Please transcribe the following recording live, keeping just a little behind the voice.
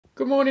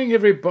Good morning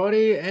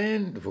everybody,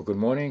 and well, good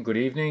morning, good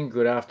evening,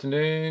 good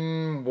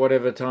afternoon,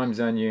 whatever time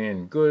zone you're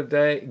in. Good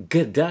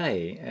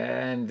day,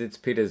 and it's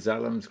Peter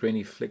Zalum's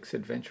Griniflix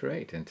Adventure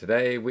 8, and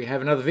today we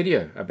have another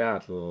video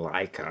about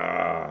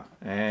Leica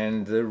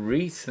and the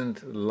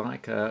recent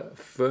Leica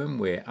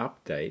firmware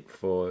update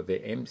for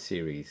the M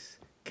series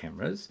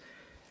cameras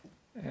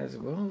as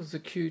well as the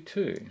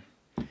Q2.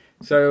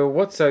 So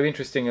what's so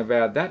interesting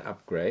about that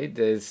upgrade,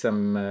 there's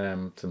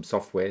some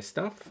software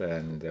stuff,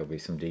 and there'll be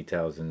some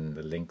details in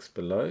the links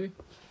below.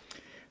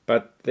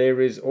 But there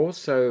is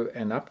also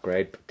an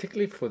upgrade,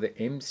 particularly for the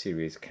M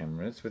series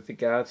cameras, with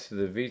regards to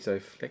the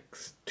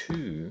VisoFlex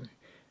 2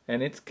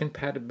 and its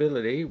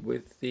compatibility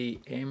with the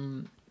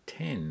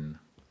M10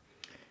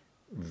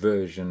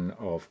 version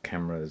of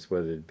cameras,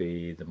 whether it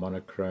be the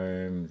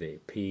Monochrom, the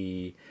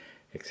P,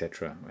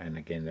 etc. And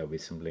again, there'll be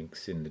some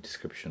links in the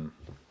description.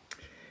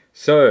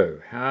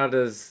 So, how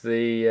does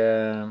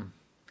that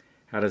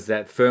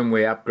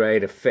firmware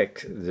upgrade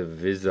affect the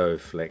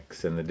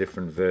VisoFlex and the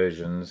different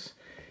versions,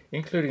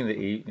 including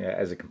the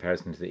as a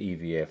comparison to the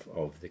EVF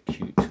of the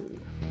Q2?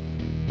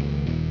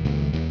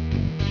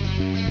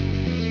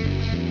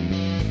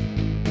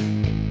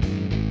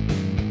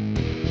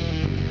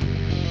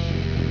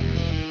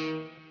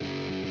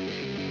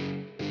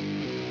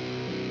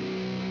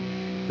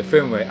 The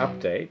firmware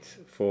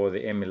update for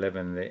the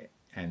M11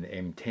 and the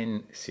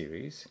M10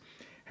 series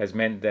has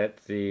meant that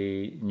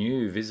the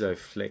new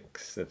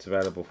VisoFlex that's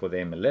available for the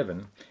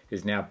M11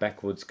 is now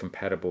backwards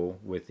compatible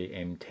with the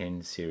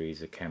M10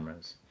 series of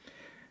cameras.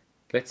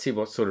 Let's see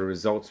what sort of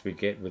results we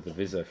get with the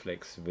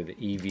VisoFlex with the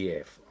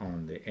EVF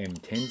on the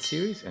M10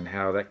 series and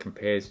how that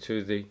compares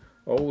to the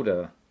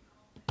older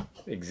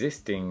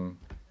existing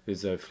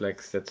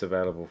VisoFlex that's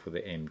available for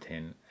the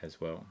M10 as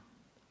well.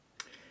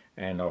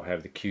 And I'll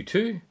have the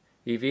Q2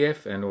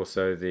 EVF and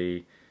also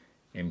the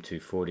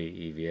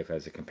M240 EVF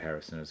as a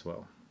comparison as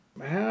well.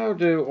 How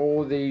do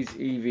all these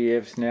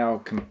EVFs now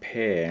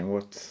compare, and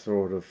what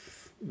sort of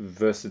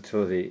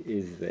versatility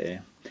is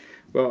there?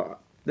 Well,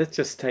 let's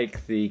just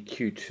take the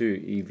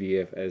Q2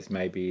 EVF as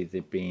maybe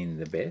being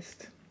the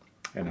best,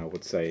 and I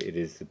would say it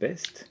is the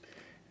best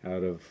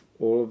out of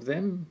all of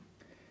them.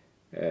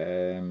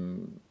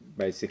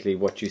 Basically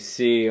what you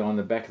see on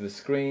the back of the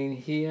screen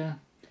here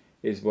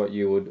is what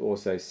you would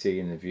also see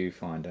in the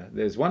viewfinder.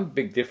 There's one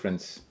big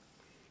difference,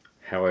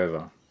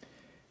 however.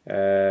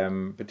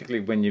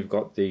 Particularly when you've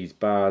got these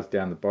bars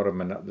down the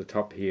bottom and up the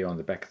top here on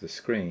the back of the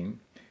screen,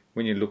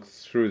 when you look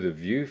through the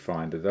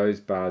viewfinder, those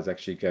bars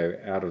actually go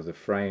out of the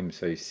frame,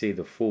 so you see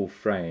the full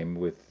frame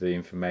with the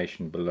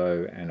information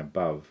below and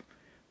above,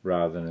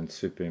 rather on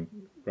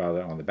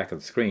the back of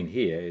the screen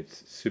here it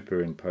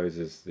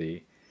superimposes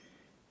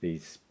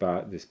this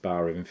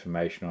bar of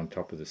information on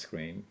top of the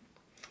screen.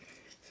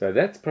 So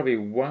that's probably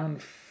one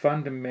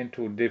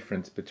fundamental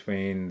difference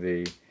between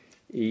the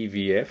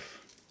EVF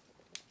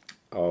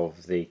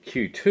of the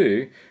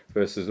Q2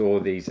 versus all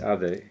these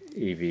other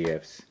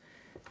EVFs,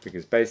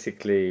 because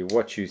basically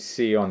what you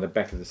see on the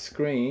back of the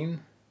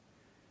screen,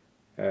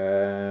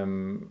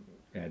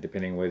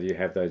 depending whether you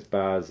have those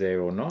bars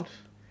there or not,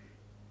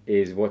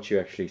 is what you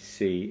actually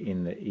see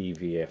in the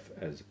EVF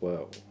as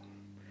well.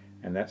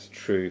 And that's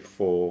true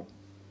for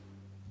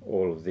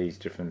all of these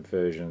different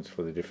versions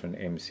for the different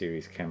M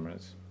series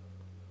cameras.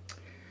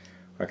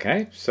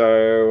 Okay,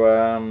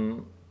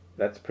 so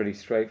that's pretty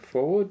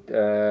straightforward.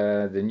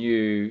 The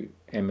new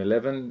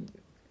M11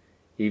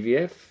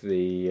 EVF,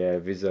 the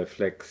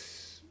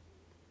VisoFlex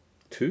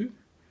 2,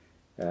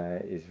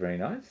 is very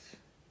nice.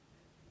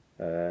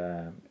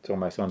 It's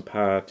almost on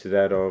par to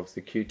that of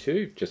the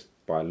Q2, just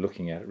by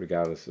looking at it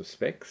regardless of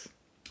specs.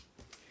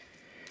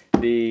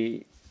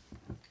 The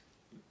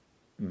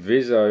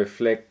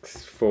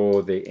VisoFlex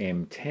for the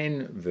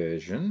M10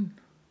 version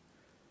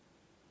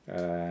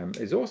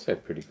is also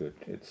pretty good.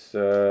 It's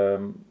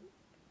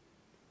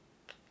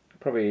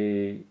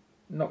probably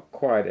not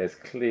quite as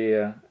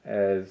clear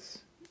as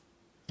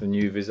the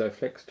new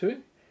VisoFlex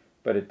 2,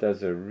 but it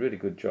does a really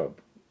good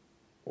job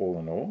all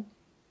in all.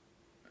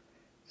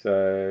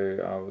 So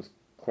I was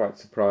quite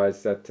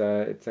surprised that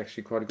it's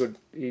actually quite a good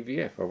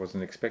EVF. I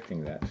wasn't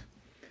expecting that.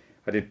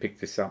 I did pick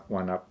this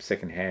one up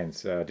second hand,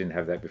 so I didn't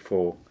have that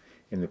before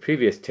in the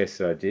previous tests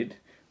that I did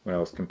when I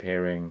was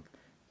comparing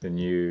the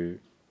new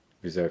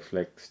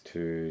VisoFlex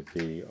to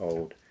the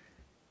old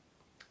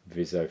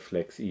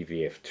VisoFlex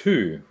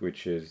EVF2,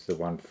 which is the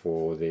one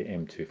for the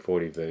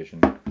M240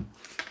 version.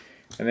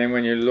 And then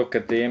when you look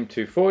at the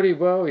M240,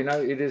 well, you know,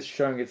 it is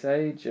showing its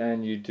age,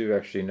 and you do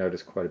actually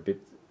notice quite a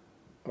bit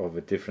of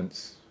a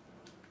difference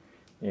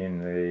in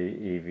the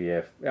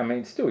EVF. I mean,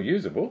 it's still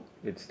usable,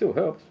 it still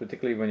helps,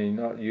 particularly when you're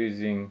not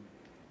using,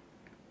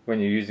 when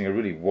you're using a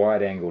really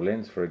wide angle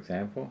lens, for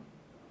example,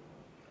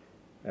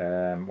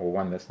 or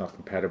one that's not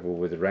compatible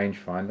with a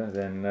rangefinder,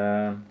 then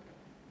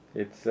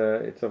it's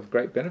of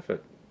great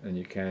benefit. And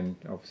you can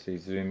obviously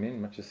zoom in,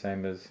 much the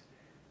same as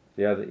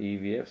the other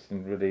EVFs,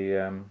 and really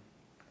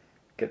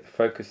get the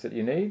focus that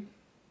you need,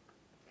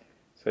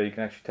 so you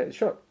can actually take the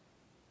shot,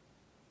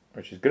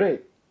 which is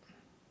great.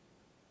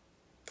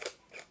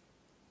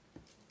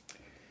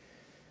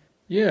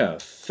 Yeah,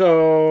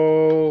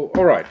 so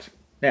alright,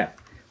 now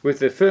with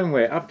the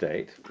firmware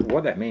update,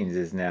 what that means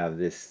is now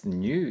this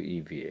new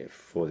EVF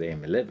for the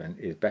M11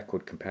 is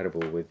backward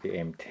compatible with the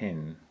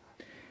M10.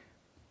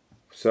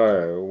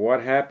 So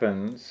what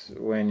happens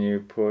when you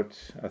put,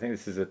 I think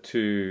this is a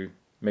 2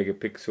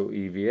 megapixel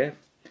EVF,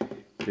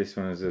 this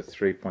one is a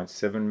 3.7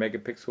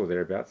 megapixel,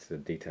 thereabouts, the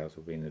details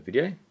will be in the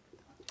video.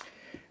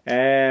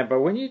 But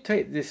when you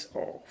take this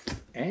off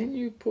and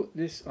you put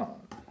this on,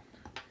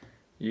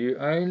 you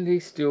only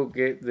still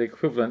get the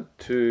equivalent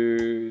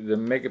to the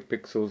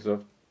megapixels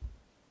of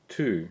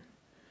 2.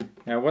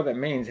 Now what that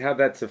means, how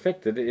that's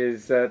affected,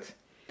 is that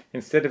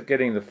instead of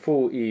getting the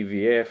full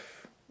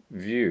EVF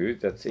view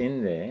that's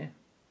in there,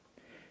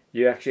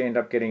 you actually end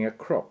up getting a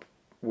crop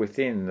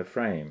within the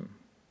frame.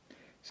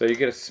 So you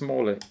get a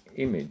smaller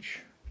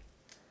image.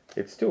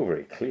 It's still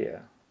very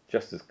clear,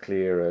 just as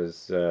clear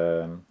as...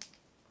 But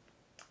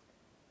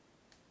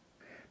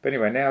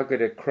anyway, now I've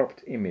got a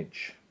cropped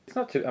image. It's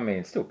not too, I mean,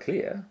 it's still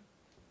clear.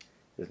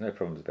 There's no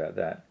problems about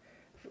that.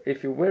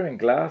 If you're wearing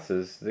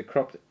glasses, the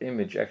cropped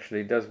image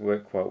actually does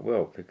work quite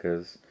well,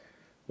 because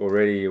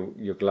already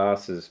your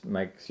glasses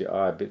makes your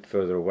eye a bit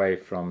further away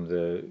from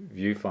the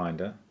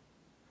viewfinder,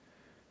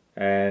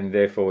 and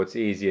therefore it's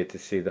easier to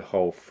see the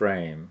whole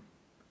frame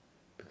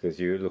because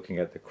you're looking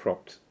at the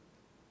cropped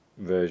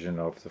version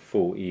of the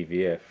full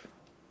EVF.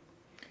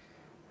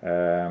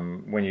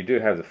 When you do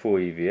have the full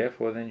EVF,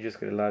 well then you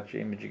just get a larger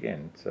image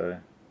again. So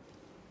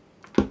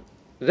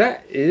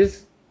that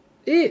is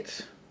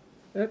it.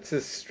 That's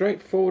as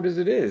straightforward as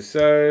it is.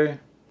 So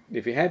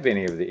if you have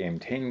any of the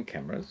M10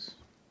 cameras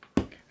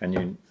and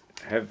you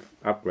have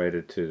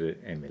upgraded to the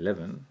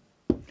M11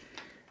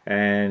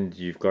 and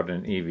you've got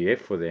an EVF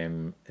for the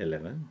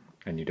M11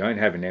 and you don't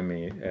have an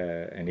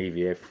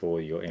EVF for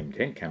your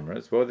M10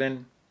 cameras, well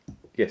then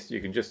yes,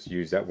 you can just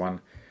use that one,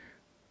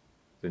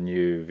 the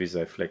new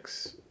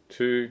VisoFlex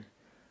 2,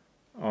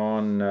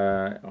 on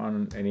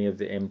any of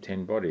the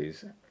M10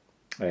 bodies,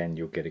 and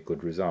you'll get a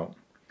good result.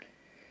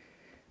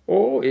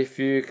 Or if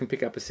you can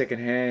pick up a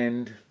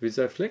second-hand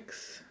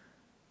VisoFlex,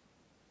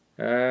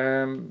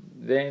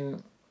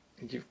 then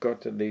you've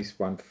got at least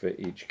one for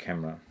each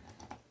camera.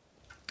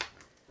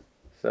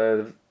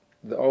 So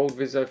the old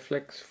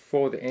VisoFlex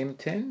for the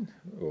M10,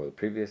 or the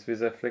previous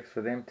VisoFlex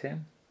for the M10,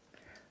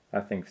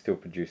 I think still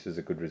produces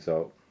a good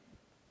result.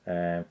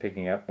 And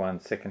picking up one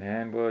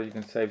second-hand, well, you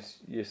can save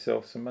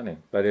yourself some money.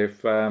 But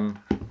if I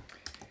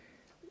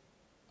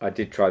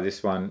did try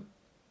this one,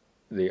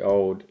 the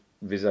old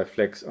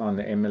VisoFlex on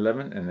the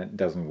M11, and it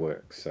doesn't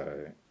work.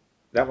 So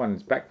that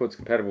one's backwards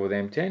compatible with the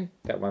M10.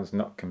 That one's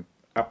not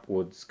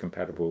upwards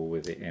compatible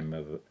with the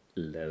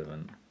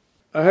M11.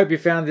 I hope you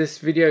found this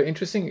video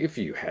interesting. If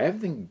you have,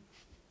 then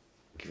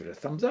give it a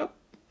thumbs up,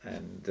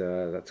 and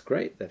that's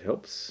great. That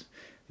helps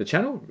the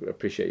channel.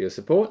 Appreciate your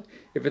support.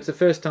 If it's the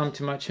first time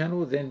to my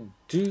channel, then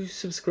do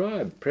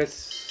subscribe. Press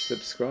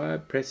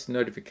subscribe, press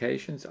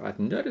notifications. I've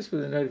noticed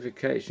with the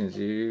notifications,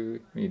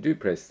 when you do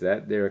press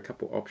that, there are a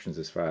couple options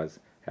as far as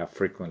how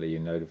frequently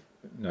you're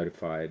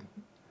notified.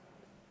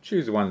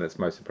 Choose the one that's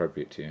most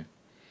appropriate to you.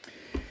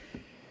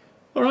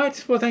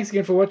 Alright, well thanks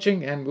again for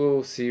watching, and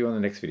we'll see you on the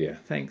next video.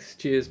 Thanks,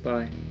 cheers,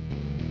 bye.